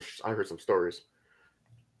some stories.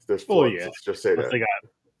 There's Oh floods. yeah, Let's just say plus that. they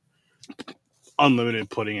got unlimited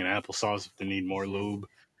pudding and applesauce if they need more lube.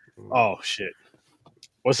 Oh shit!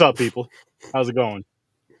 What's up, people? How's it going?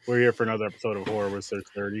 We're here for another episode of Horror with Search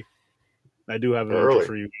 30. I do have an intro Early,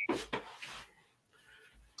 for you,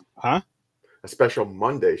 huh? a special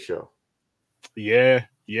Monday show. Yeah.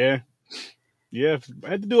 I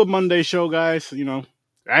had to do a Monday show, guys.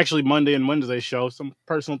 Actually Monday and Wednesday show. Some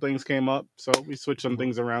personal things came up, so we switched some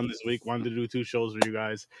things around this week. Wanted to do 2 shows for you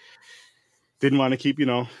guys. Didn't want to keep,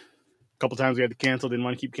 a couple times we had to cancel. Didn't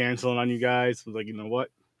want to keep canceling on you guys. Was like, you know what?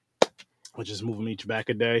 We'll just move them each back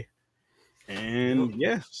a day. And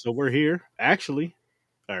yeah, so we're here. Actually,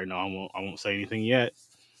 or no, I won't say anything yet.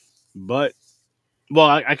 But well,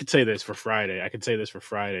 I could say this for Friday.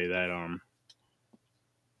 That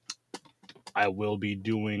I will be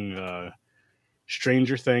doing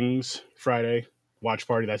Stranger Things Friday watch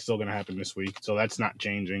party. That's still gonna happen this week, so that's not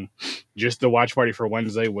changing. Just the watch party for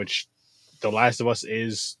Wednesday, which The Last of Us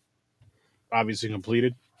is obviously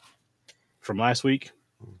completed from last week.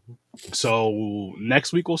 So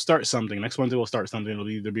next week we'll start something. Next Wednesday we'll start something. It'll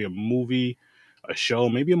either be a movie, a show,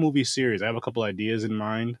 maybe a movie series. I have a couple ideas in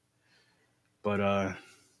mind. But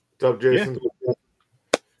What's up, Jason? Yeah.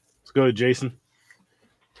 Let's go, Jason.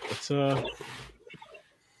 Let's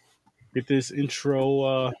get this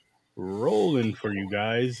intro rolling for you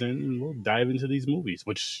guys, and we'll dive into these movies.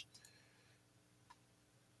 Which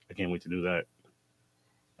I can't wait to do that.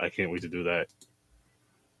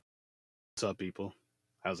 What's up, people?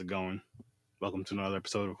 How's it going? Welcome to another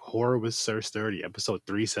episode of Horror with Sir Sturdy, episode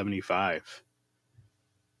 375.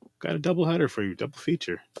 Got a double header for you, double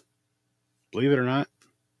feature. Believe it or not,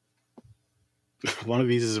 one of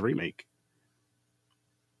these is a remake.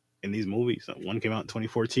 In these movies, one came out in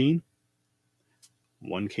 2014,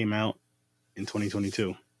 one came out in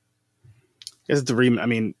 2022. It's the remake. I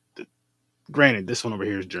mean, granted, this one over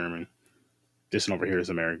here is German. This one over here is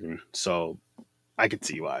American. So I could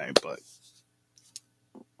see why, but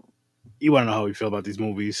you want to know how we feel about these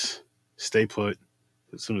movies? Stay put.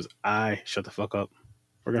 As soon as I shut the fuck up,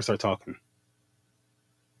 we're gonna start talking.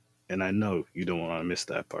 And I know you don't want to miss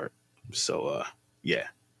that part. So yeah.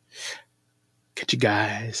 Catch you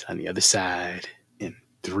guys on the other side in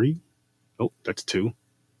 3. Oh, that's 2.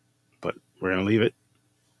 But we're gonna leave it.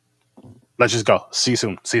 Let's just go. See you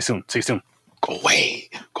soon. Go away.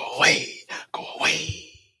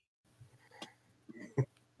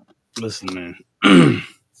 Listen, man.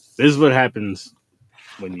 This is what happens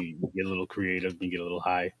when you get a little creative and you get a little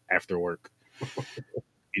high after work.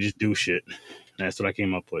 You just do shit. And that's what I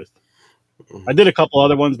came up with. I did a couple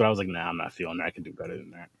other ones, but I was like, nah, I'm not feeling that. I can do better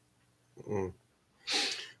than that.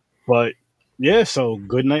 But yeah, so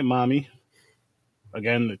Goodnight, Mommy.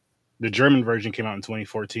 Again, the German version came out in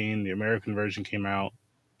 2014. The American version came out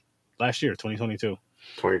last year, 2022.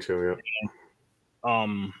 22,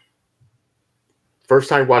 yeah. First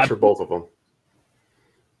time watch for both of them.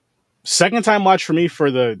 Second time watch for me for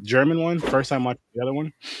the German one. First time watch for the other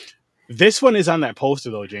one. This one is on that poster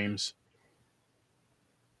though, James.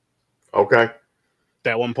 Okay.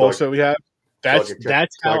 That one poster we have. That's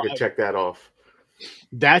how I could check that off.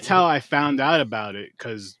 That's how I found out about it,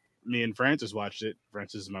 because me and Francis watched it.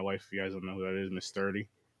 Francis is my wife. If you guys don't know who that is, Miss 30.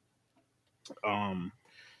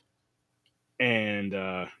 And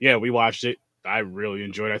yeah, we watched it. I really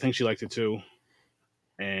enjoyed it. I think she liked it too.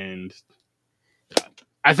 And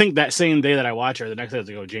I think that same day that I watched her, the next day I was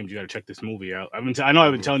like, "Oh, James, you got to check this movie out." I know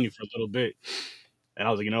I've been telling you for a little bit, and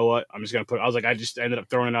I was like, "You know what? I'm just gonna put." I was like, I just ended up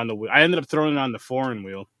throwing it on the wheel. I ended up throwing it on the foreign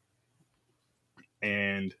wheel,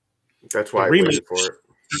 and that's why I waited for it.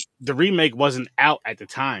 The remake wasn't out at the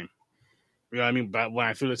time. You know what I mean? But when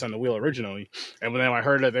I threw this on the wheel originally, and when I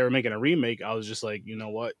heard that they were making a remake, I was just like, you know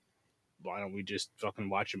what? Why don't we just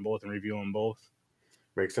fucking watch them both and review them both?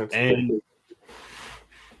 Makes sense. And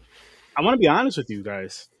I want to be honest with you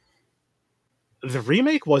guys. The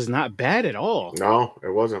remake was not bad at all. No, it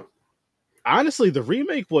wasn't. Honestly, the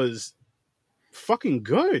remake was fucking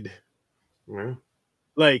good. Yeah.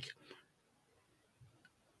 Like,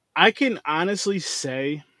 I can honestly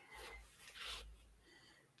say,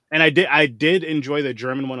 and I did enjoy the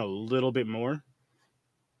German one a little bit more.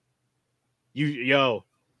 You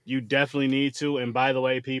definitely need to. And by the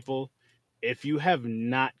way, people, if you have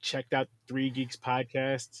not checked out 3 Geeks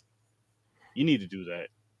podcasts, you need to do that.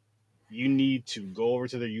 You need to go over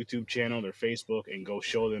to their YouTube channel, their Facebook, and go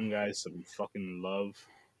show them guys some fucking love.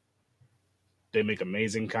 They make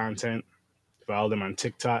amazing content. Follow them on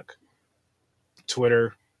TikTok,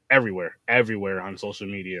 Twitter, everywhere on social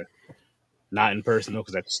media. Not in person, though,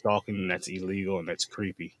 because that's stalking and that's illegal and that's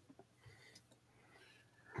creepy.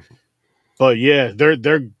 But yeah,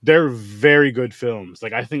 they're very good films.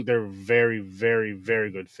 Like I think they're very very very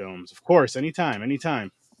good films. Of course, anytime,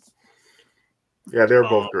 anytime. Yeah, they're Um,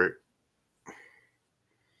 both great.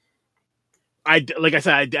 like I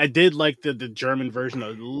said, I did like the German version a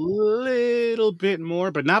little bit more,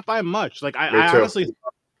 but not by much. Like Me I too. honestly,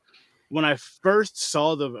 when I first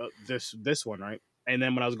saw this one, right, and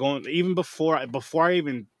then when I was going, even before I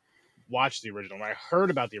even watched the original, when I heard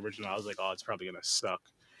about the original, I was like, oh, it's probably gonna suck.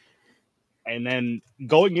 And then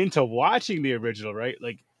going into watching the original, right,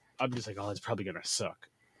 like I'm just like, oh, it's probably gonna suck.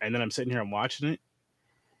 And then I'm sitting here, I'm watching it,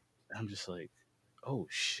 and I'm just like, oh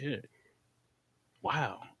shit,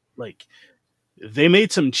 wow, like they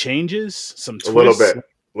made some changes, some A little twists. bit,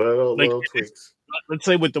 little Like little tweaks. let's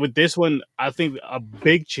say with this one, I think a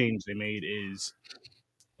big change they made is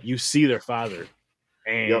you see their father,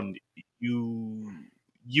 Yep. and you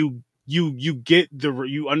you get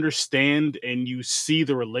you understand and you see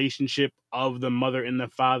the relationship of the mother and the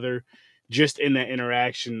father just in that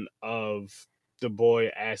interaction of the boy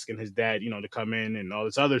asking his dad, to come in and all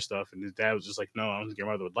this other stuff, and his dad was just like, no, I don't think your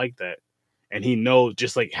mother would like that. And he knows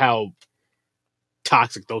just like how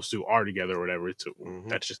toxic those two are together or whatever. Hmm.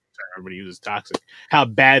 That's just the term everybody uses, toxic. How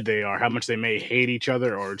bad they are, how much they may hate each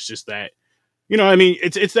other, or it's just that, what I mean,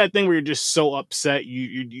 it's that thing where you're just so upset,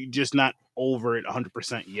 you just not over it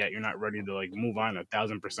 100% yet. You're not ready to like move on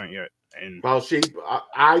 1,000% yet. And Well,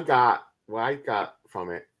 I got what I got from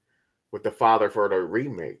it with the father for the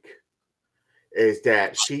remake is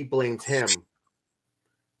that she blames him.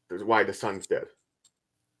 That's why the son's dead.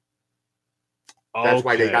 That's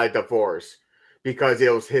why they okay, got a divorce because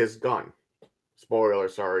it was his gun. Spoiler,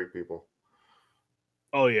 sorry, people.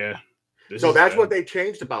 oh yeah, this So is that's what they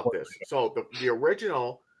changed about this. So the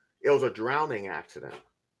original, it was a drowning accident.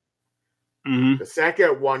 mm-hmm. The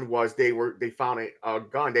second one was they found a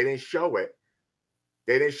gun. They didn't show it.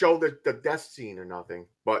 They didn't show the death scene or nothing,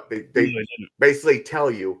 but they basically tell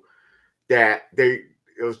you that it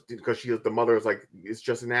was because the mother was like, it's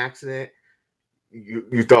just an accident.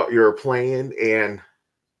 You thought you were playing, and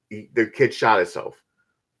the kid shot himself.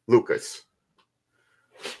 Lucas.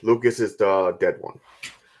 Lucas is the dead one.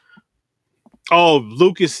 Oh,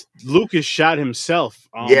 Lucas shot himself.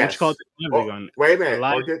 What you call it? Yes. The Oh, gun? wait a minute.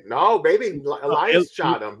 Elias. Or did no? Maybe No, Elias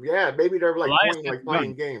shot him. Yeah, maybe they're like Elias got the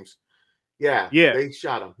playing gun. games. Yeah, Yeah. they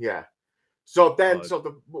shot him. Yeah. So then, Uh, so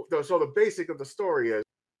the basic of the story is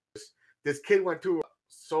this kid went through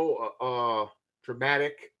so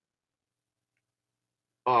traumatic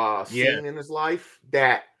yeah. scene in his life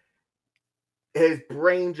that his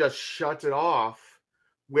brain just shuts it off,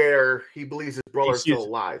 where he believes his He brother is still sees,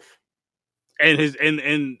 alive. and his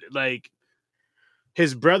and like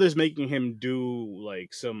his brother's making him do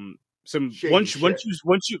like some Shady shit.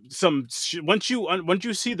 once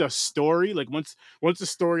you see the story, like once the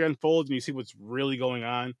story unfolds and you see what's really going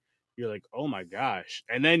on, you're like, oh my gosh.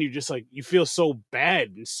 And then you just like you feel so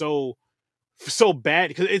bad and so bad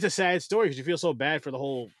because it's a sad story, because you feel so bad for the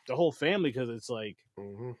whole family, because it's like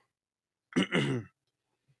Hmm. the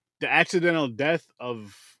accidental death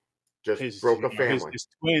of Just his broke a family. his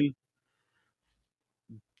twin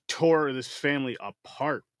tore this family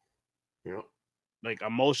apart, You know. like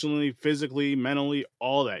emotionally, physically, mentally,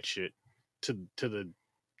 all that shit, to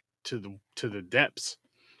the depths.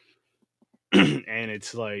 And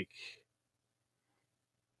it's like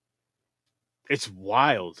it's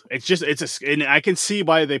wild. It's just and I can see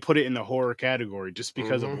why they put it in the horror category, just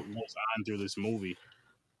because of Hmm. what goes on through this movie.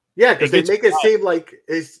 Yeah, It because they gets make it seem like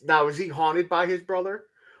is he haunted by his brother,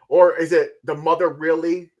 or is it the mother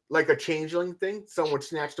really like a changeling thing? Someone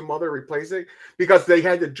snatched the mother, replaced it because they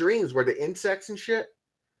had the dreams where the insects and shit,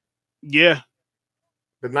 yeah,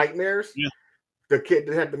 the nightmares. yeah. The kid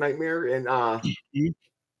that had the nightmare, and Mhm.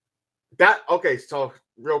 that okay. So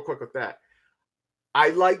real quick with that, I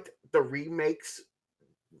liked the remakes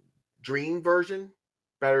dream version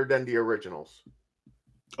better than the originals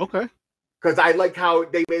Okay. because I like how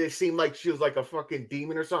they made it seem like she was like a fucking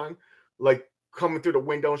demon or something, like coming through the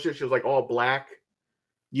window and shit. She was like all black.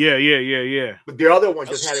 Yeah, yeah, yeah, yeah. But the other one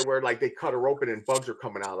just had it where like they cut her open and bugs are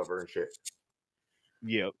coming out of her and shit.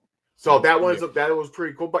 Yep. So Yep. that was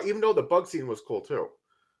pretty cool. But even though the bug scene was cool too,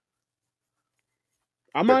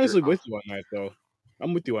 I'm that you're honestly with you on that, though.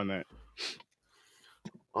 I'm with you on that.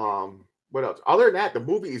 what else? Other than that, the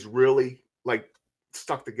movie is really like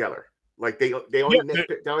stuck together. Like they only Yeah,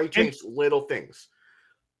 nitpick, they only and changed little things.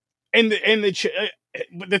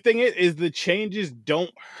 but the thing is the changes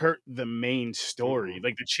don't hurt the main story. Mm-mm.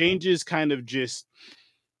 Like the changes kind of just,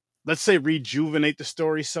 let's say, rejuvenate the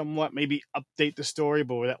story somewhat, maybe update the story,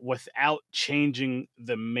 but without changing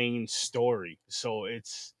the main story. So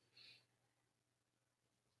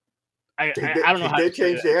I don't know how they to say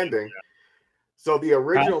changed the that. ending. So the Huh?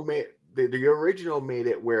 original the original made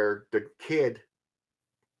it where the kid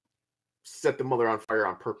set the mother on fire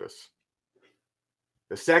on purpose.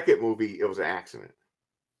 The second movie, it was an accident.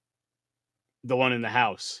 The one in the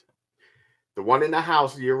house. The one in the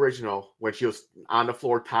house, the original, when she was on the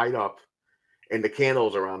floor tied up and the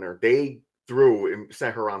candles around her, they threw and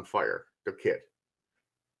set her on fire. The kid.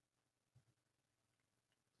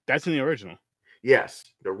 That's in the original. Yes.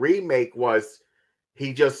 The remake was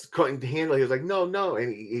he just couldn't handle it. He was like, no, no.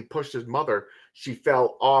 And he pushed his mother. She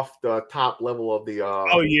fell off the top level of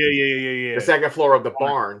Oh yeah. the second floor of the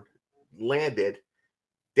barn, landed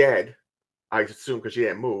dead, I assume because she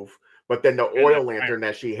didn't move. But then the And oil lantern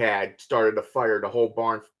that she had started to fire. The whole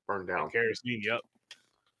barn burned the down. kerosene, yep.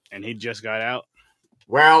 And he just got out.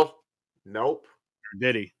 Well, nope. Or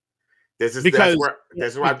did he? This is Because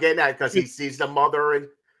this is where I'm getting at because he sees the mother and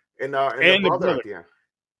the and the brother brother. at the end.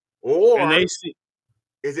 And they Or see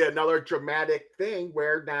is it another dramatic thing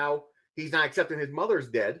where now he's not accepting his mother's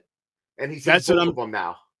dead and he sees that's what both I'm of them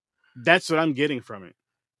now? that's what I'm getting from it.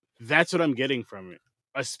 That's what I'm getting from it.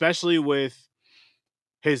 Especially with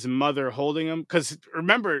his mother holding him. Because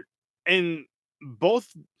remember, in both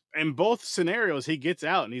in both scenarios, he gets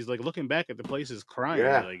out and he's like looking back at the places crying,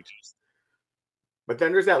 Yeah. like just But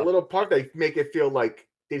then there's that little part that make it feel like,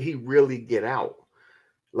 did he really get out?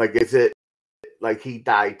 Like, is it like he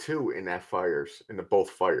died too in that fires, in the both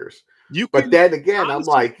fires? you But can then again, I'm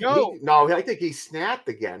honestly like, I think he snapped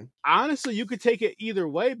again. honestly, you could take it either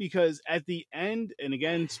way because at the end, and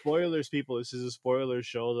again, spoilers, people, this is a spoiler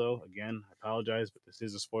show, though. Again, I apologize, but this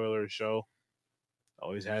is a spoiler show.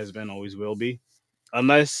 Always has been, always will be.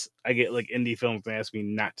 Unless I get like indie films and ask me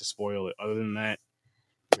not to spoil it. Other than that,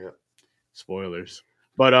 Yeah. spoilers.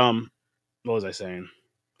 But what was I saying?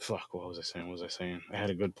 Fuck, what was I saying? What was I saying? I had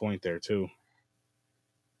a good point there too.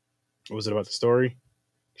 What was it about the story?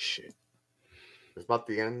 Shit. It's about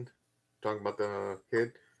the end. Talking about the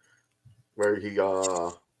kid where he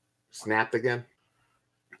snapped again.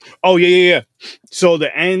 Oh yeah. So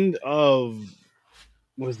the end of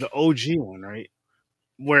was the OG one, right?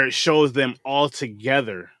 Where it shows them all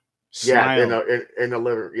together Yeah, smiling. in the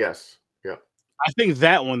liver. Yes. Yeah. I think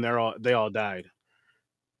that one they all died.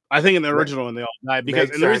 I think in the Ma- original one they all died because,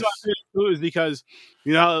 Makes and the reason why I sense. say it too is because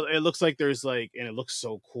you know how it looks like there's like, and it looks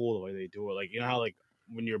so cool the way they do it. Like you know how like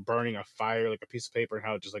when you're burning a fire, like a piece of paper, and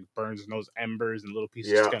how it just like burns in those embers and little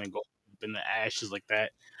pieces just Yeah. kind of go up in the ashes like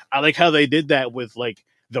that. I like how they did that with like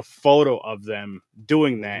the photo of them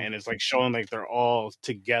doing that, Hmm. and it's like showing like they're all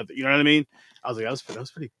together. You know what I mean? I was like, that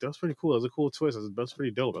was pretty cool. That was a cool twist. That was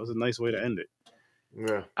pretty dope. That was a nice way to end it.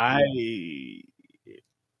 Yeah.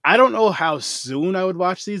 I don't know how soon I would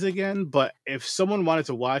watch these again, but if someone wanted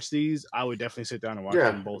to watch these, I would definitely sit down and watch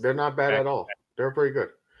Yeah. them both They're not bad back. at all. They're pretty good.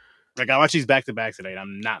 Like I watch these back to back today, and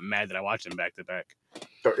I'm not mad that I watched them back to back.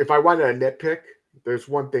 So if I wanted a nitpick, there's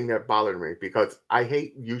one thing that bothered me because I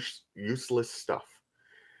hate useless stuff.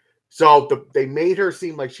 So they made her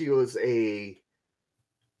seem like she was a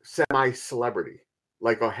semi celebrity,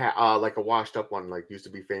 like a washed up one, like used to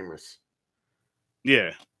be famous.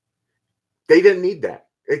 Yeah, They didn't need that.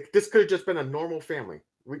 This could have just been a normal family.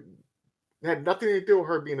 It had nothing to do with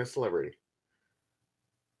her being a celebrity.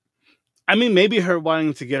 I mean, maybe her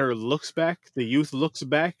wanting to get her looks back, the youth looks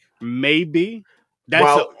back. Maybe that's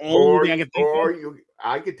the Well, only thing I can think of.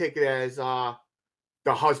 I could take it as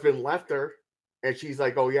the husband left her, and she's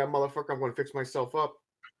like, "Oh yeah, motherfucker, I'm going to fix myself up."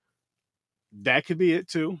 That could be it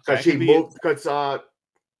too. Because That she could be it. moved. Because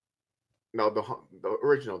no, the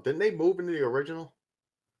original. Didn't they move into the original,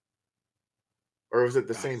 or was it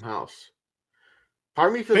the same house? Part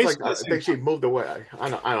of me feels like Basically, the I same. think she moved away. I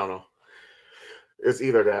don't know. It's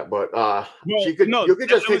either that, but Well, no, you could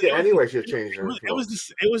just take it anyway. She changed her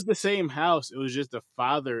looks. it was the same house. It was just the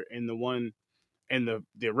father in the one and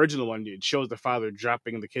the original one, it shows the father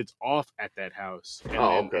dropping the kids off at that house, and Oh,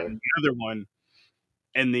 then okay. and the other one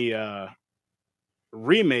in the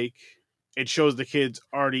remake, it shows the kids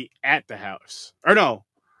already at the house. Or no,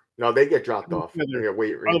 No, they get dropped the off in other a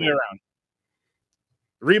wait other way remake. around.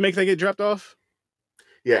 Remake, they get dropped off.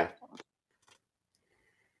 Yeah,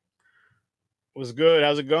 Was good.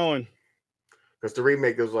 How's it going? because the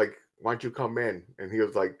remake was like, "Why don't you come in?" And he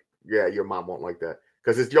was like, "Yeah, your mom won't like that."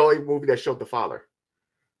 Because it's the only movie that showed the father.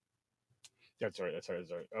 That's right. That's right.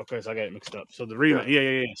 That's right. Okay, so I got it mixed up. So the Yeah, remake,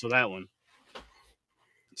 yeah. So that one.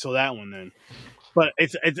 So that one then. But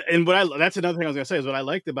it's and what I that's another thing I was gonna say is what I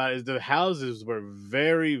liked about it is the houses were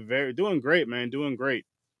very doing great, man, doing great.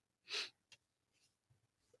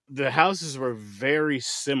 The houses were very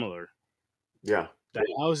similar. yeah, The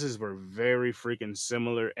houses were very freaking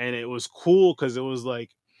similar, and it was cool because it was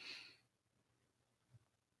like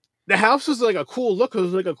the house was like a cool look. It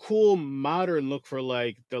was like a cool modern look for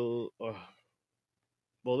like the.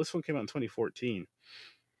 Well, this one came out in 2014,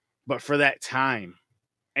 but for that time,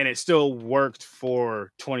 and it still worked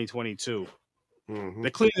for 2022. Mm-hmm. They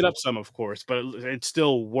cleaned it up some, of course, but it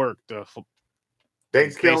still worked. The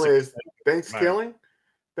Thanksgiving basic is vibe. Thanksgiving.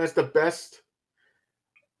 That's the best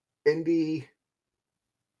indie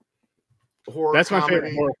horror That's my favorite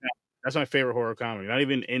comedy. horror. That's my favorite horror comedy. Not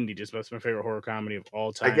even indie, just that's my favorite horror comedy of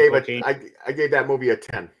all I time. gave it. I gave that movie a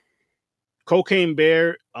 10. Cocaine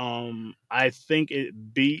Bear. I think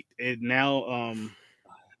it beat it now.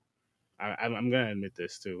 I'm gonna admit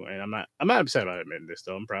this too, and I'm not upset about admitting this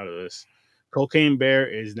though. I'm proud of this. Cocaine Bear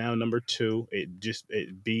is now number 2.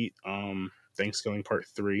 It beat Thanksgiving Part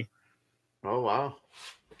 3. Oh wow,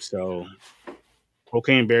 So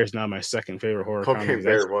Cocaine Bear is now my second favorite horror comedy. Cocaine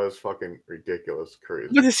Because Bear was fucking ridiculous, I got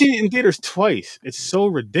crazy. to see it in theaters twice. It's so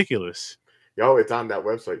ridiculous. Yo, it's on that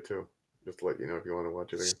website too. Just to let you know if you want to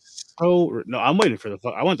watch it again. So no, I'm waiting for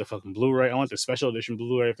I want the fucking Blu-ray. I want the special edition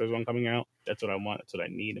Blu-ray if there's one coming out. That's what I want. That's what I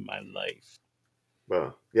need in my life.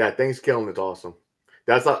 But yeah, Thanksgiving is awesome.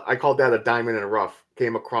 I called that a diamond in the rough.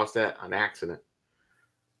 Came across that on accident.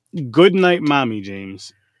 Goodnight, Mommy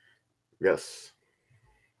James. Yes.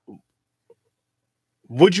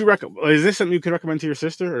 Would you recommend? Is this something you could recommend to your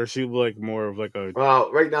sister, or is she like more of like a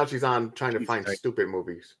Well, right now she's on trying to cheesy find type? stupid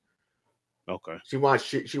movies. Okay, She wants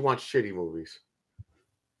shitty movies.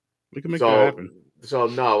 we can make that So happen. so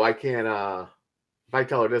no, I can't. If I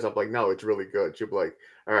tell her this, I'm like, no, it's really good. She'll be like,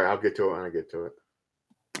 all right, I'll get to it when I get to it.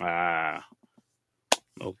 Ah,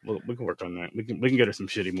 oh, we can work on that. We can get her some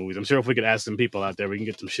shitty movies. I'm sure if we could ask some people out there, we can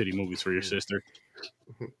get some shitty movies for your sister.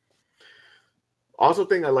 Also,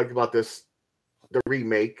 thing I like about the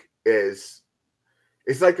remake is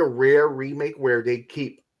it's like a rare remake where they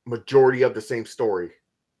keep majority of the same story.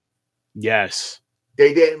 Yes.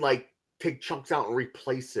 They didn't like take chunks out and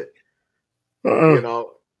replace it. You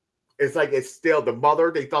know, it's like it's still the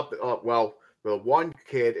mother. They thought, well, the one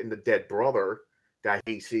kid and the dead brother that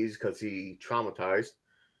he sees because he traumatized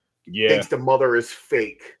Yeah. thinks the mother is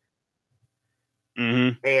fake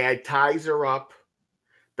Mm-hmm. and ties her up.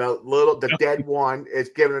 The dead one is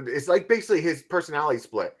given. It's like basically his personality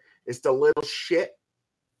split. It's the little shit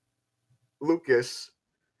Lucas,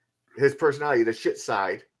 his personality, the shit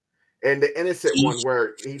side, and the innocent one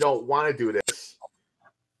where he don't want to do this.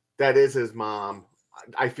 That is his mom.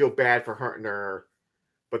 I feel bad for hurting her,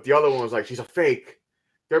 but the other one was like she's a fake.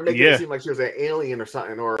 They're making it Yeah. seem like she was an alien or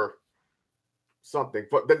something or something.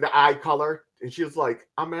 But then the eye color, and she was like,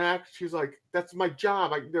 "I'm an act." She's like, "That's my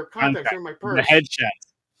job. Their contacts are in my The purse." headshots.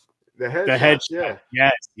 The The headshots, headshots. yeah.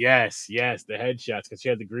 Yes. The headshots because she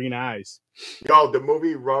had the green eyes. Yo, the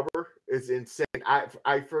movie Rubber is insane.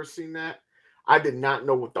 I first seen that. I did not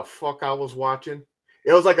know what the fuck I was watching.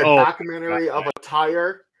 It was like a Oh my documentary of god. a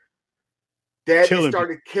tire. Then it Killing people.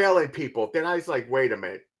 started killing people. Then I was like, wait a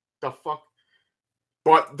minute, the fuck.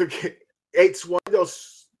 But it's one of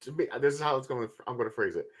those. To me, this is how I'm going to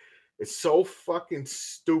phrase it. It's so fucking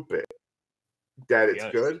stupid that it's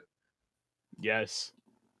Yes. good. Yes.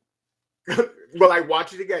 Will I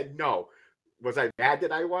watch it again? No. Was I mad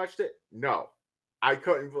that I watched it? No. I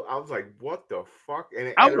couldn't. I was like, what the fuck? And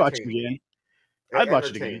it I would watch it entertained me. again. It I'd watch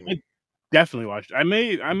it again. entertained me. I'd definitely watch it. I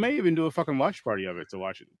may even do a fucking watch party of it to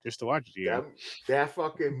watch it. Just to watch it again. That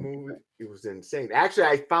fucking movie, it was insane. Actually,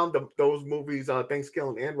 I found those movies,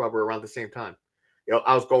 Thanksgiving and Rubber, around the same time. You know,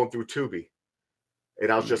 I was going through Tubi,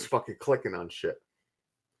 and I was just fucking clicking on shit.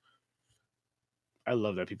 I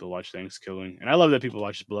love that people watch Thanksgiving, and I love that people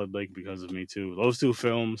watch Blood Lake because of me too. Those two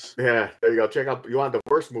films. Yeah, there you go. Check out. You want the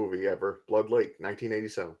worst movie ever? Blood Lake,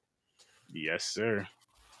 1987. Yes, sir.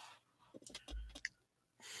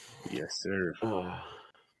 Yes, sir.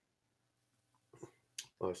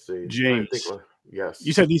 Let's see. I'm trying to think. James, you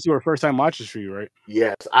Yes. said these two were first time watches for you, right?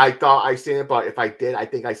 Yes. I thought I seen it, but if I did, I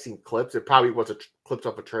think I seen clips. It probably was clips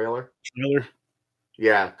of a trailer. Trailer.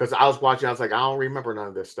 Yeah, because I was watching. I was like, I don't remember none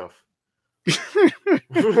of this stuff.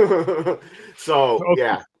 So Okay.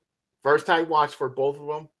 yeah, first time watch for both of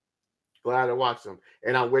them. Glad I watched them.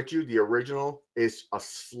 And I'm with you. The original is a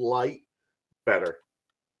slight better.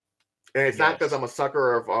 And it's not because Yes. I'm a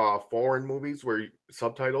sucker of foreign movies where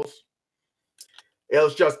subtitles. It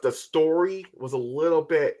was just the story was a little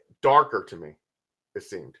bit darker to me. It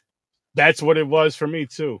seemed. That's what it was for me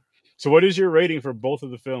too. So, what is your rating for both of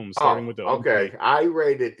the films, starting Oh, with the okay. OG? I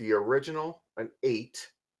rated the original an 8.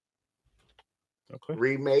 Okay.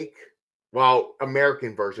 Remake, well,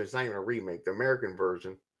 American version. It's not even a remake. The American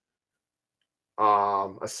version, a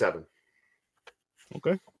 7.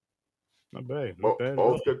 Okay. Not bad. Not bad at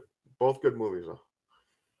all. Both good movies though.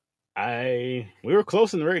 We were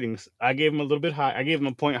close in the ratings. I gave them a little bit high. I gave them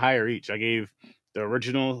a point higher each. I gave the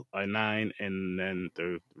original a 9, and then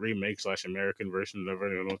the remake slash American version,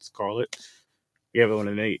 whatever you want to call it, gave it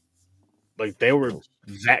an 8. Like they were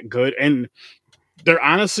that good, and they're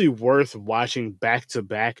honestly worth watching back to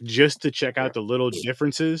back just to check Yeah. out the little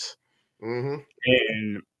differences Mm-hmm.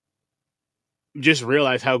 and just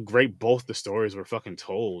realize how great both the stories were fucking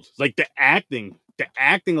told. Like the acting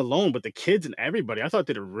alone, but the kids and everybody, I thought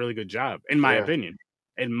did a really good job, in my Yeah. opinion.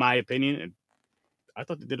 In my opinion, and I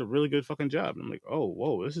thought they did a really good fucking job. And I'm like, oh,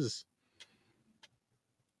 whoa,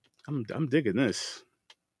 I'm digging this.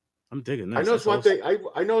 I'm digging I this. know it's That's one awesome. thing.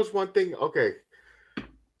 I know it's one thing. Okay.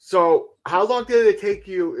 So how long did it take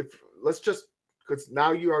you? If let's just because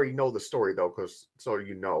now you already know the story though, because so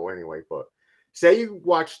you know anyway. But say you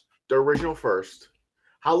watched the original first.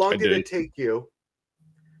 How I long did did. it take you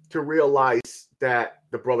to realize that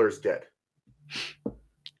the brother's dead?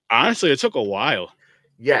 Honestly, it took a while.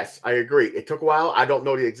 Yes, I agree. It took a while. I don't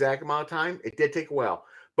know the exact amount of time. It did take a while.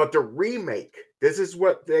 But the remake, this is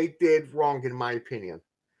what they did wrong, in my opinion.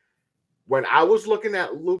 When I was looking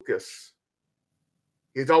at Lucas,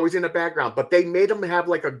 he's always in the background, but they made him have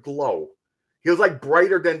like a glow. He was like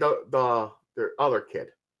brighter than the other kid.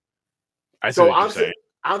 I see So what you're saying.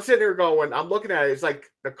 I'm sitting there going, I'm looking at it. It's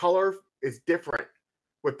like the color is different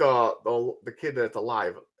with the kid that's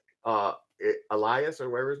alive, Elias or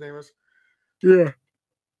whatever his name is. Yeah.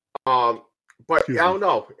 Um, but I Excuse me. don't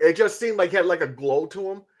know. It just seemed like he had like a glow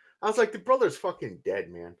to him. I was like, the brother's fucking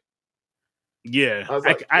dead, man. Yeah, I was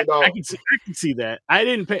like, I can see that. I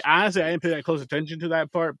didn't pay honestly. I didn't pay that close attention to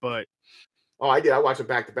that part, but oh, I did. I watched it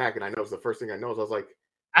back to back, and I know it's the first thing I know. I was like,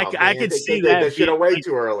 oh I man, could they see did that that shit being away like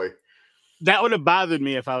too early. that would have bothered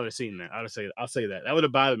me if I would have seen that. I'll say that that would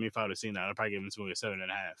have bothered me if I would have seen that. I'd probably give this movie a 7.5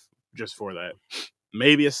 just for that.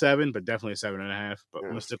 Maybe a 7, but definitely a 7.5. But I'm Yeah.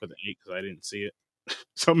 gonna stick with the 8 because I didn't see it.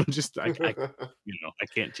 So I'm gonna just I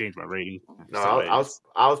can't change my rating. No, Still my it's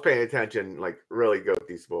I was paying attention like really good with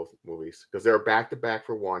these both movies because they were back to back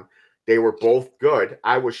for one. They were both good.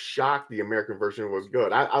 I was shocked the American version was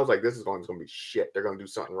good. I was like, this is going to be shit. They're going to do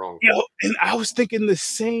something wrong. and I was thinking the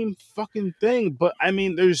same fucking thing. But I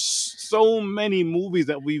mean, there's so many movies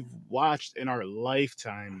that we've watched in our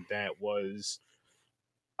lifetime that was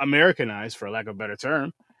Americanized, for lack of a better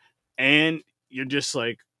term, and you're just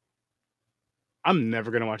like, I'm never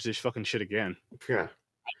gonna watch this fucking shit again. Yeah.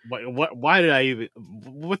 What? Why did I even?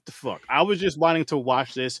 What the fuck? I was just wanting to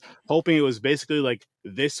watch this, hoping it was basically like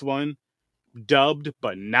this one, dubbed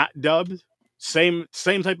but not dubbed. Same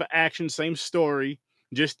type of action, same story,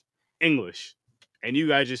 just English. And you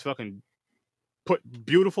guys just fucking put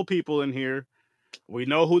beautiful people in here. We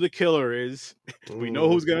know who the killer is. We know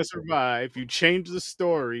Mm, who's gonna survive. You changed the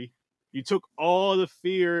story. You took all the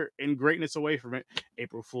fear and greatness away from it.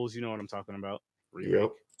 April Fools, you know what I'm talking about. yep.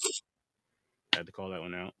 Remake. I had to call that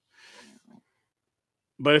one out.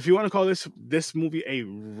 But if you want to call this movie a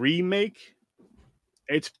remake,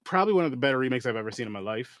 it's probably one of the better remakes I've ever seen in my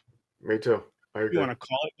life. Me too. I If you agree. want to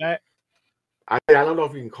call it that. I don't know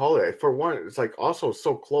if you can call it. For one, it's like also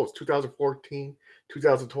so close. 2014,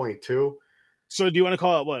 2022. So do you want to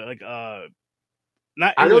call it what? Like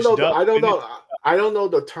not I don't English know. dub. I don't know. I don't know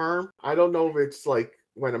the term. I don't know if it's like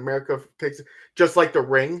when America takes just like the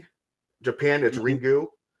ring. Japan, it's Mhm. Ringu.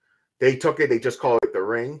 They took it. They just call it the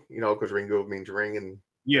ring. You know, because Ringu means ring in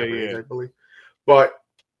Yeah, Japanese, yeah. I believe. But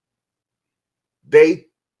they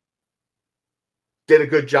did a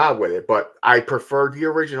good job with it. But I prefer the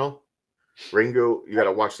original Ringu. You got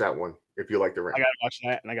to watch that one if you like the I ring. gotta watch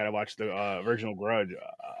that, and I gotta watch the original Grudge.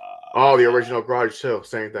 Oh, the original Grudge too.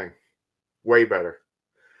 Same thing. Way better.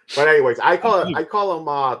 But anyways, I call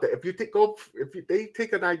them if you take go if you, they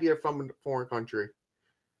take an idea from a foreign country,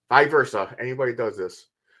 vice versa. Anybody does this,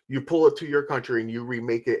 you pull it to your country and you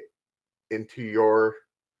remake it into your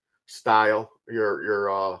style,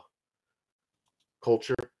 your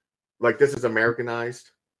culture. Like this is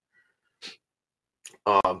Americanized.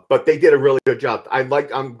 But they did a really good job.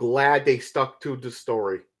 I'm glad they stuck to the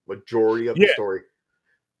story, majority of the Yeah, story.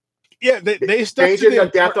 yeah. They stuck to Changing the the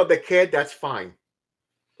death important. of the kid, that's fine.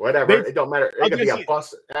 Whatever. They It don't matter. I It was could gonna be a say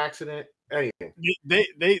bus accident, anything.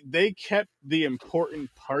 they kept the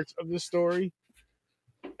important parts of the story,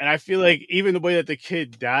 and I feel like even the way that the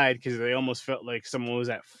kid died, because they almost felt like someone was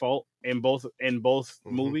at fault in both Mm-hmm.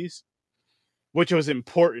 movies, which was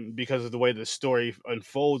important because of the way the story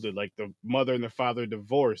unfolded. Like the mother and the father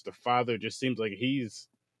divorced. The father just seems like he's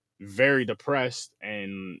very depressed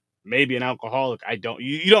and maybe an alcoholic.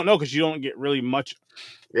 You don't know because you don't get really much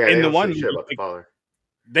Yeah, in they the don't one say shit movie. about the Like father.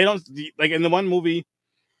 they don't like in the one movie.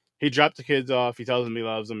 He dropped the kids off. He tells them he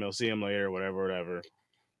loves them. He'll see them later. Whatever, whatever.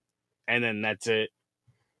 and then that's it.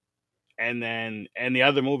 And then in the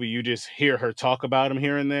other movie, you just hear her talk about him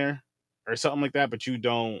here and there, or something like that, but you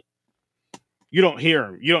don't hear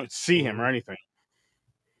him, you don't see him or anything.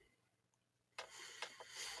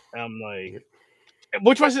 And I'm like, Yep.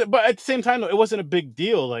 which was, but at the same time, though, it wasn't a big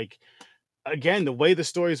deal. Like again, the way the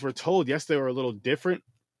stories were told, yes, they were a little different,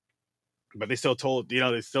 but they still told,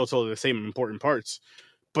 they still told the same important parts.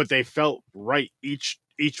 But they felt right each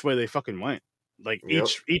way they fucking went. Like Yep.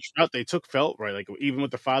 each route they took felt right. Like even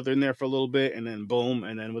with the father in there for a little bit, and then boom,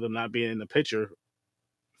 and then with him not being in the picture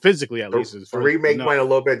physically, at least as The far as we remake know. went a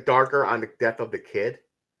little bit darker on the death of the kid.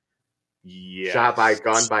 Shot by a Yes.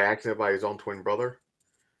 gun by accident by his own twin brother.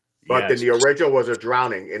 But then Yes. the original was a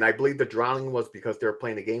drowning, and I believe the drowning was because they were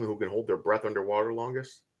playing a game who can hold their breath underwater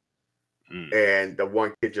longest. And the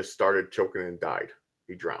one kid just started choking and died.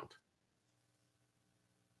 He drowned.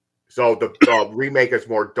 So the remake is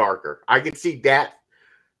more darker. I can see that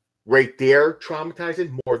right there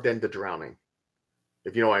traumatizing more than the drowning,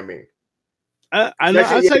 if you know what I mean. I know.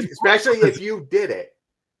 Especially if you did it,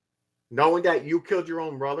 knowing that you killed your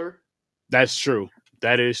own brother. That's true.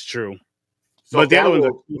 That is true. So but the that other one's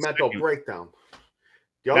a will mental breakdown.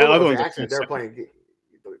 The that other one other was an one's a accident. They're playing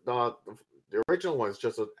the original one is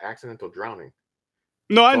just an accidental drowning.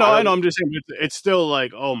 No, I know. I'm just saying it's still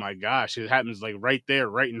like, oh my gosh, it happens like right there,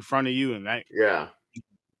 right in front of you, and that. Yeah.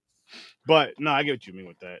 But no, I get what you mean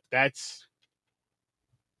with that. That's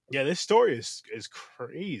this story is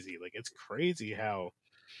crazy. Like it's crazy how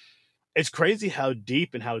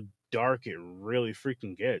deep and how dark it really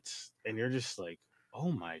freaking gets, and you're just like,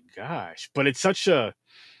 oh my gosh. But it's such a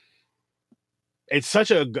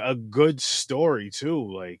good story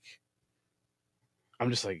too. Like I'm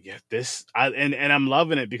just like, and I'm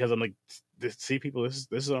loving it because I'm like, see people, this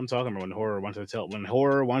is what I'm talking about when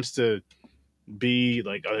horror wants to be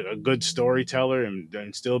like a good storyteller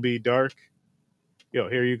and still be dark. Yo,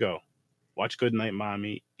 here you go. Watch Goodnight,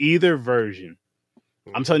 Mommy. Either version.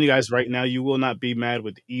 I'm telling you guys right now, you will not be mad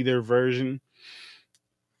with either version.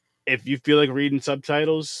 If you feel like reading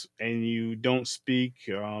subtitles and you don't speak,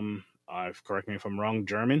 correct me if I'm wrong,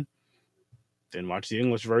 German, then watch the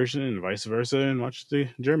English version and vice versa, and watch the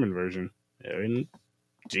German version. And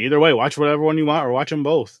either way, watch whatever one you want or watch them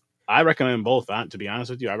both. I recommend both. To be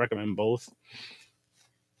honest with you, I recommend both.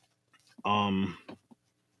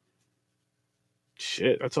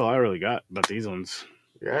 Shit, that's all I really got about these ones.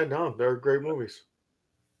 Yeah, no, they're great movies.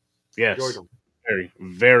 Yes, enjoyed them. very,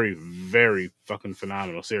 very, very fucking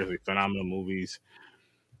phenomenal. Seriously, phenomenal movies.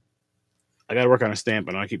 I got to work on a stamp,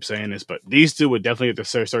 and I keep saying this, but these two would definitely get the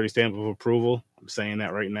Sir Sturdy stamp of approval. I'm saying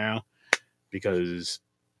that right now because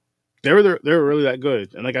they're really that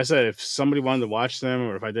good. And like I said, if somebody wanted to watch them,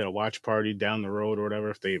 or if I did a watch party down the road or whatever,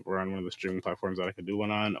 if they were on one of the streaming platforms that I could do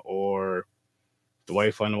one on, or the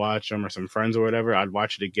wife wanted to watch them, or some friends or whatever, I'd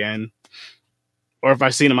watch it again. Or if I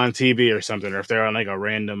seen them on TV or something, or if they're on like a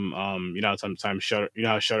random, sometimes Shutter,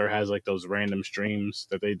 how Shutter has like those random streams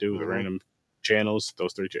that they do, the random channels,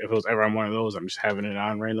 those three. If it was ever on one of those, I'm just having it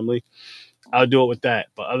on randomly. I'll do it with that.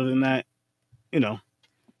 But other than that,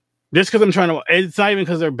 just because I'm trying to, it's not even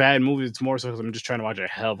because they're bad movies. It's more so because I'm just trying to watch a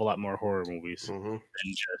hell of a lot more horror movies and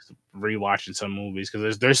just rewatching some movies.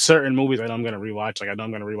 Because there's certain movies I know I'm going to rewatch. Like I know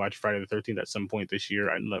I'm going to rewatch Friday the 13th at some point this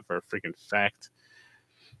year. I know that for a freaking fact.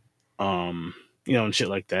 And shit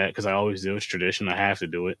like that because I always do. It's tradition. I have to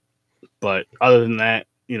do it. But other than that,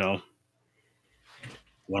 a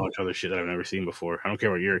bunch of other shit that I've never seen before. I don't care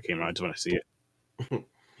what year it came out. I just want to see it.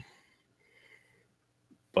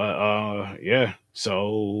 But yeah.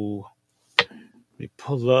 So let me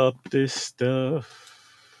pull up this stuff.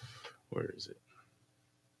 Where is it?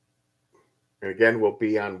 And again, we'll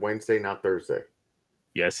be on Wednesday, not Thursday.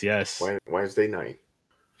 Yes. Wednesday night.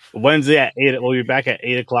 Wednesday at 8. We'll be back at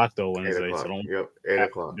 8 o'clock though. 8 Wednesday. So o'clock. don't. Yep, 8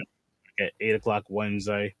 o'clock. At 8 o'clock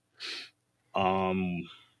Wednesday. What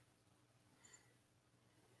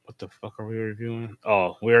the fuck are we reviewing?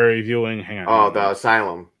 Oh, we're reviewing. Hang on. Oh, the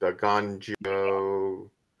Asylum, the Gonjo.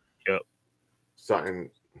 Yep. Something.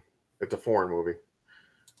 It's a foreign movie.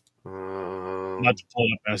 I'm about to pull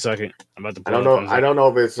it up in a second. I don't know. I don't know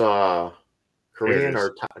if it's Korean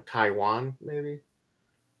or Taiwan, maybe.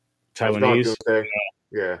 Taiwanese.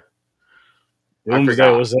 Yeah.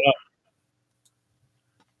 Doomsday. What's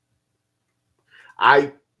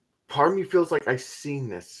up? Part of me feels like I've seen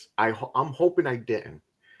this. I'm hoping I didn't,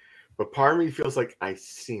 but part of me feels like I've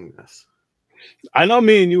seen this. I know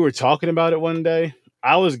me and you were talking about it one day.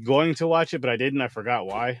 I was going to watch it, but I didn't. I forgot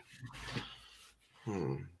why.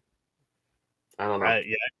 I don't know.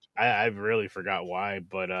 I really forgot why,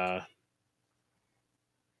 but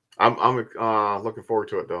I'm looking forward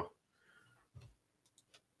to it though.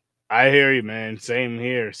 I hear you, man. Same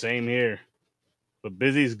here. Same here. But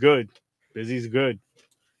busy's good. Busy's good.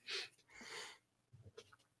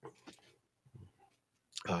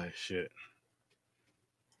 Oh shit.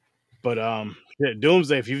 But yeah,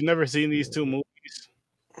 Doomsday. If you've never seen these two movies,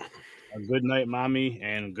 Goodnight Mommy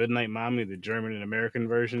and Goodnight Mommy, the German and American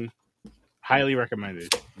version, highly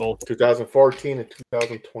recommended. Both 2014 and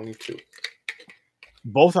 2022.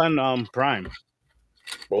 both on Prime. Both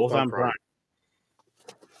Both on on Prime. Prime.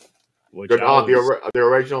 Which Good. I was The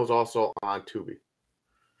original is also on Tubi.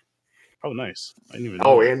 nice. I didn't even know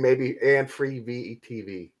Oh, that. and free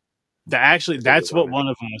VETV. That's what one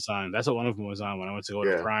of them was on. That's what one of them was on when I went to go to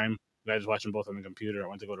Yeah. Prime. I was watching both on the computer. I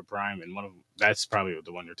went to go to Prime, and one of them. That's probably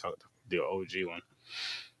the one you're talking, the OG one.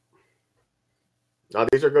 Now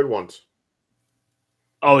these are good ones.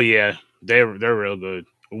 Oh yeah, they're real good.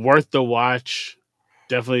 Worth the watch.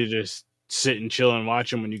 Definitely just sit and chill and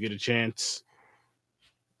watch them when you get a chance.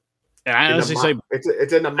 And I honestly say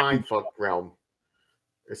It's in the mindfuck realm.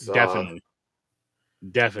 It's definitely,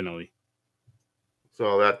 definitely.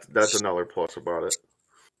 So that's another plus about it.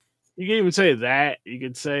 You can even say that. You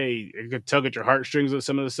could say you could tug at your heartstrings with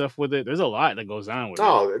some of the stuff with it. There's a lot that goes on with it.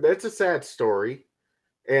 Oh, it's a sad story,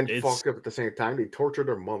 and It's fucked up at the same time. They tortured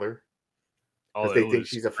her mother because it they think was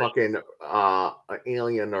she's a crazy. fucking an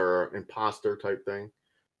alien or imposter type thing.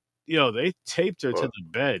 They taped her to But the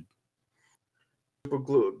bed. super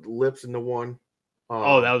glue lips in the one.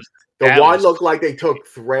 Oh, The that one was looked like they took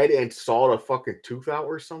thread and sawed a fucking tooth out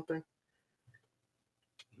or something.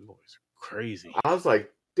 crazy. I was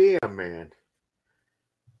like, damn, man.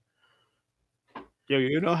 Yo,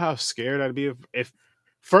 you know how scared I'd be if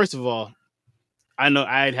first of all, I know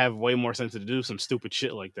I'd have way more sense to do some stupid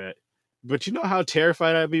shit like that. But you know how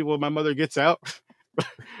terrified I'd be when my mother gets out?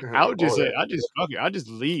 I would just Oh say, yeah, I just fuck it, I just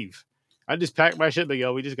leave. I just pack my shit, but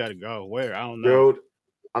yo, we just gotta go. Where? I don't know. dude.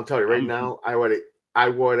 I'm telling you right I'm now, I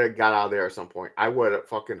would have got out of there at some point. I would have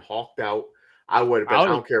fucking hawked out. I would have been. I I would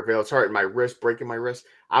have don't care if it was hurting my wrist, breaking my wrist.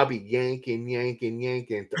 I'll be yanking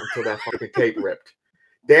until that fucking tape ripped.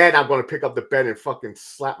 Then I'm gonna pick up the bed and fucking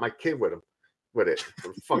slap my kid with it.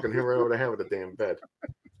 Fucking hit right over the head with the damn bed,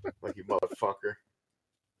 like you motherfucker.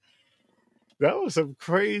 that was some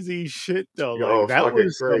crazy shit though. Yo, Like it's that fucking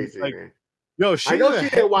was some crazy, like man. yo, I she's know a she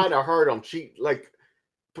didn't heavy want to hurt him. She like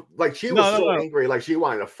she was no, no, so no. angry, like she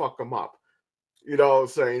wanted to fuck him up. You know what I'm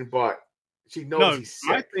saying? But she knows No, he's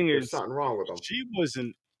my sick. thing There's is something wrong with him. she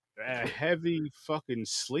wasn't a heavy fucking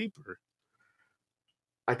sleeper.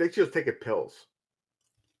 I think she was taking pills.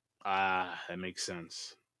 Ah, that makes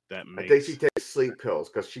sense. That I think she makes takes sleep pills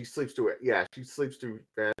because she sleeps through it. Yeah, she sleeps through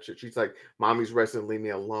that shit. She's like, "Mommy's resting, leave me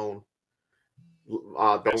alone.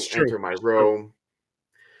 that's Don't true. enter my That's true. room."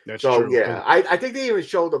 That's So true. yeah, I think they even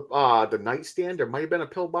showed the nightstand. There might have been a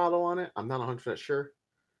pill bottle on it. I'm not 100% sure.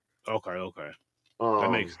 Okay, okay.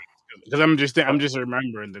 That makes Um, sense. Because I'm but just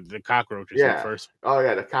remembering the cockroaches in the yeah. first Oh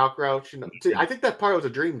yeah, the cockroach. See, one. I think that part was a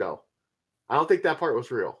dream though. I don't think that part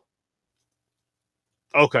was real.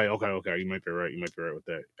 Okay, okay, okay. You might be right. You might be right with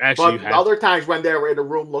that. Actually, you But have other times when they were in the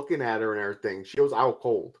room looking at her and everything, she was out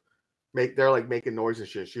cold. They're like making noise and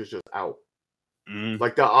shit. She was just out. mm,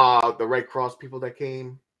 Like the Red Cross people that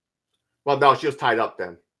came. Well, no, she was tied up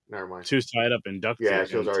then. Never mind. she was tied up in duct Yeah, tape.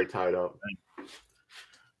 she was And already tied up.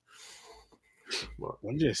 But,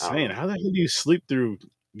 I'm just I don't saying, know. how the hell do you sleep through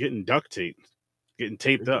getting duct tape, getting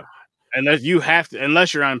taped up? Unless you have to,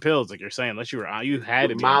 unless you're on pills, like you're saying, unless you were on, you had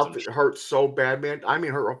The to be on some mouth shit. hurt so bad, man. I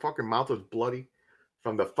mean, her fucking mouth was bloody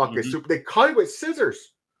from the fucking Mm-hmm. soup. They cut it with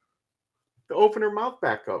scissors to open her mouth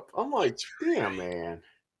back up. I'm like, damn, man.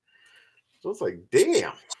 So it's like,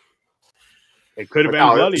 damn. It could have But been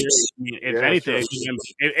no, bloodier. I mean, if yeah, it's anything,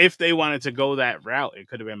 true. if they wanted to go that route, it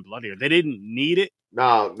could have been bloodier. They didn't need it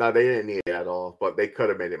No, they didn't need it at all. But they could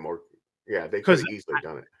have made it more. Yeah, they could because have easily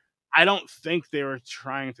done it. I don't think they were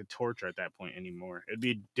trying to torture at that point anymore. It'd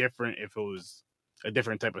be different if it was a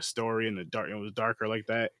different type of story and it was darker like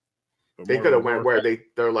that, but They more of could a have went gore where fest.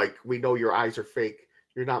 they're like, we know your eyes are fake.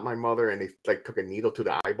 You're not my mother, and they like took a needle to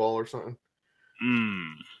the eyeball or something.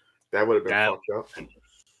 Mm, That would have been that fucked up.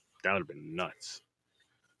 that would have been nuts.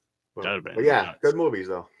 That But, would have but been yeah, nuts. good movies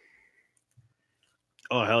though.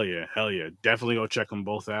 Oh hell yeah! Definitely go check them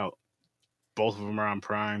both out. Both of them are on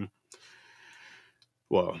Prime.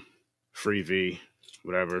 Well, free V,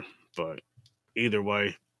 whatever. But either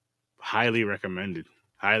way, highly recommended.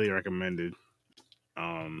 Highly recommended.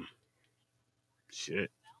 Um,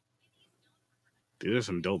 shit, these are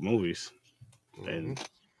some dope movies, Hmm. and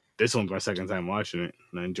this one's my second time watching it,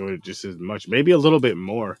 and I enjoyed it just as much, maybe a little bit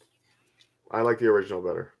more. I like the original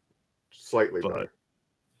better, slightly But better.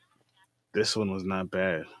 this one was not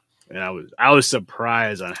bad. and I was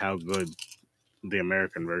surprised on how good the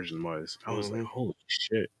American version was. I was like, holy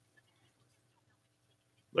shit.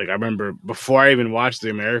 Like I remember before I even watched the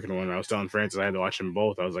American one, I was telling Francis I had to watch them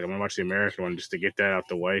both. I was like, I'm gonna watch the American one just to get that out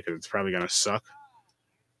the way because it's probably gonna suck.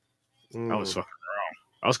 I was fucking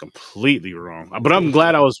wrong. I was completely wrong. But I'm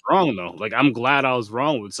glad I was wrong though. Like I'm glad I was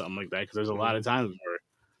wrong with something like that because there's a lot of times where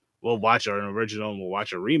we'll watch an original and we'll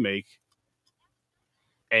watch a remake,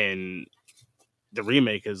 and the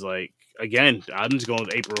remake is like again. I'm just going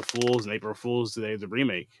with April Fools and April Fools today. The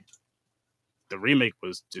remake. The remake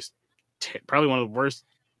was just probably one of the worst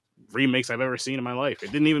remakes I've ever seen in my life.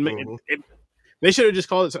 It didn't even make it. They should have just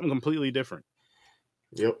called it something completely different.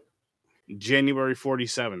 Yep. January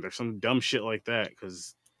 47th or some dumb shit like that.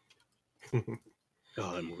 Because that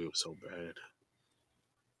movie was so bad.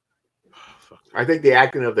 I think the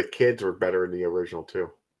acting of the kids were better in the original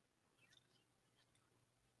too.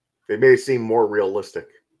 They made it seem more realistic.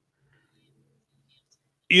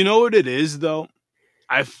 You know what it is though?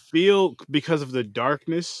 I feel because of the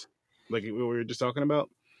darkness, like we were just talking about,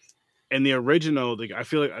 and the original, like I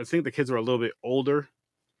think the kids were a little bit older,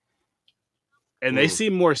 and they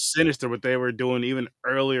seem more sinister what they were doing even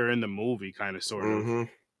earlier in the movie, kind of sort of.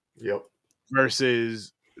 Yep.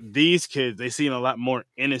 Versus these kids, they seem a lot more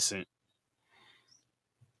innocent,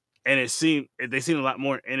 and they seem a lot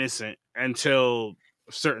more innocent until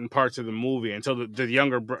certain parts of the movie, until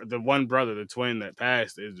the one brother, the twin that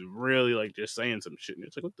passed, is really like just saying some shit. And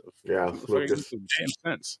it's like, what the fuck? It makes no damn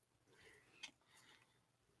sense.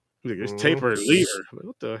 Like, just tape her and leave her. Like,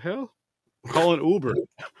 what the hell? Calling Uber.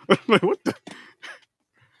 Like, what the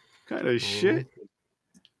kind of shit?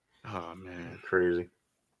 Oh man, crazy.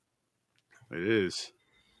 It is.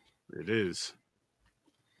 It is.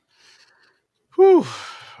 Whew.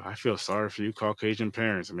 I feel sorry for you Caucasian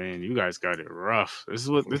parents, man. You guys got it rough. This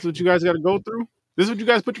is what you guys got to go through. This is what you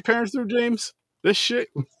guys put your parents through, James. This shit.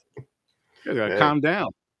 You guys gotta calm down.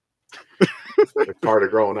 It's part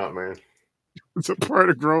of growing up, man. It's a part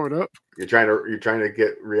of growing up. You're trying to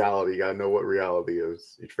get reality. You gotta know what reality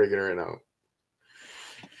is. You're figuring it out.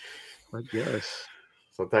 I guess.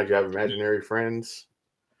 Sometimes you have imaginary friends,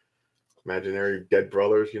 imaginary dead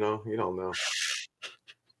brothers. You know, you don't know.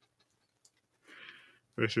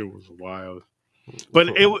 That shit was wild. But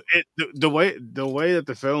the way that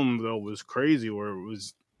the film though was crazy, where it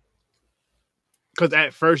was because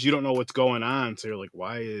at first you don't know what's going on, so you're like,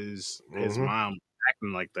 why is his mom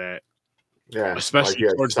acting like that? Yeah, especially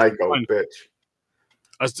like towards psycho the one, bitch.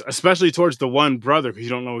 especially towards the one brother because you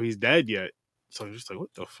don't know he's dead yet. So you're just like,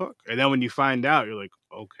 what the fuck? And then when you find out, you're like,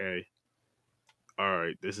 okay, all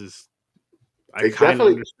right, this is. I kind of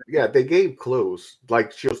understand. Yeah, they gave clues.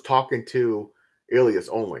 Like she was talking to Ilias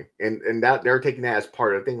only, and that they're taking that as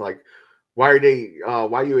part of the thing. Like, why are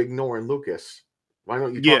you ignoring Lucas? Why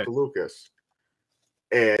don't you talk to Lucas?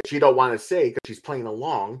 And she don't want to say because she's playing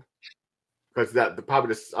along. Because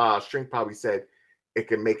the string probably said it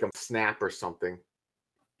can make him snap or something,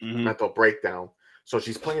 mental breakdown. So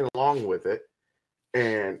she's playing along with it,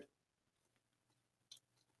 and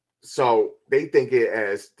so they think it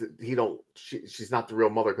as she's not the real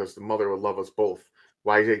mother because the mother would love us both.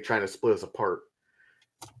 Why are they trying to split us apart?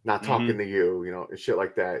 Not talking to you, and shit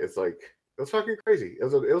like that. It's like it was fucking crazy. It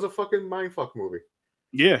was a fucking mindfuck movie.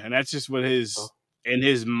 Yeah, and that's just what in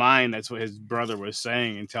his mind. That's what his brother was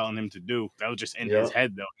saying and telling him to do. That was just in his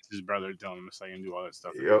head, though. His brother telling him to say and do all that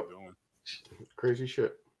stuff that he was doing. Crazy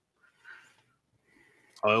shit.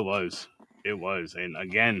 Oh, it was, and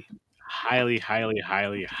again, highly, highly,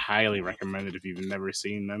 highly, highly recommended if you've never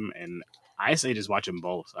seen them. And I say just watch them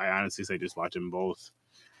both. I honestly say just watch them both.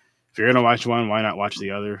 If you're gonna watch one, why not watch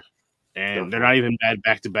the other? And they're not even bad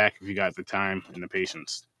back to back if you got the time and the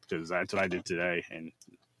patience, because that's what I did today, and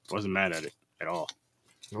wasn't mad at it at all.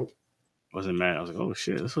 Nope. Wasn't mad. I was like, oh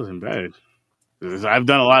shit, this wasn't bad. I've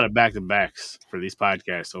done a lot of back to backs for these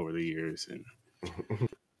podcasts over the years, and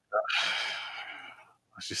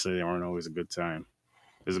let's just say they weren't always a good time.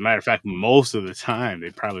 As a matter of fact, most of the time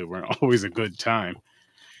they probably weren't always a good time.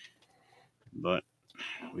 But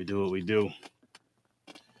we do what we do.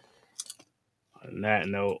 On that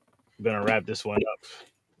note, I'm gonna wrap this one up.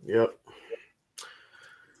 Yep.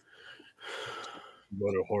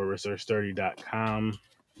 Go to horrorresearch30.com.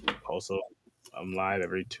 Also, I'm live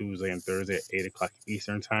every Tuesday and Thursday at 8 o'clock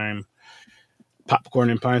Eastern Time. Popcorn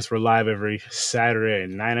and Pints, we're live every Saturday at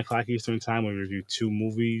 9 o'clock Eastern Time. We review 2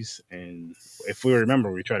 movies. And if we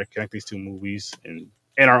remember, we try to connect these 2 movies and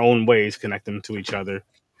in our own ways, connect them to each other.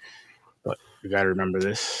 But we got to remember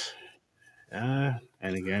this. And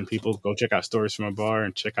again, people go check out Stories from a Bar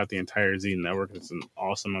and check out the entire Z Network. There's some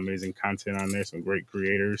awesome, amazing content on there. Some great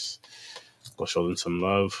creators. Go show them some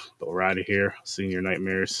love. Go right out of here. See you in your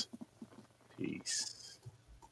nightmares. Peace.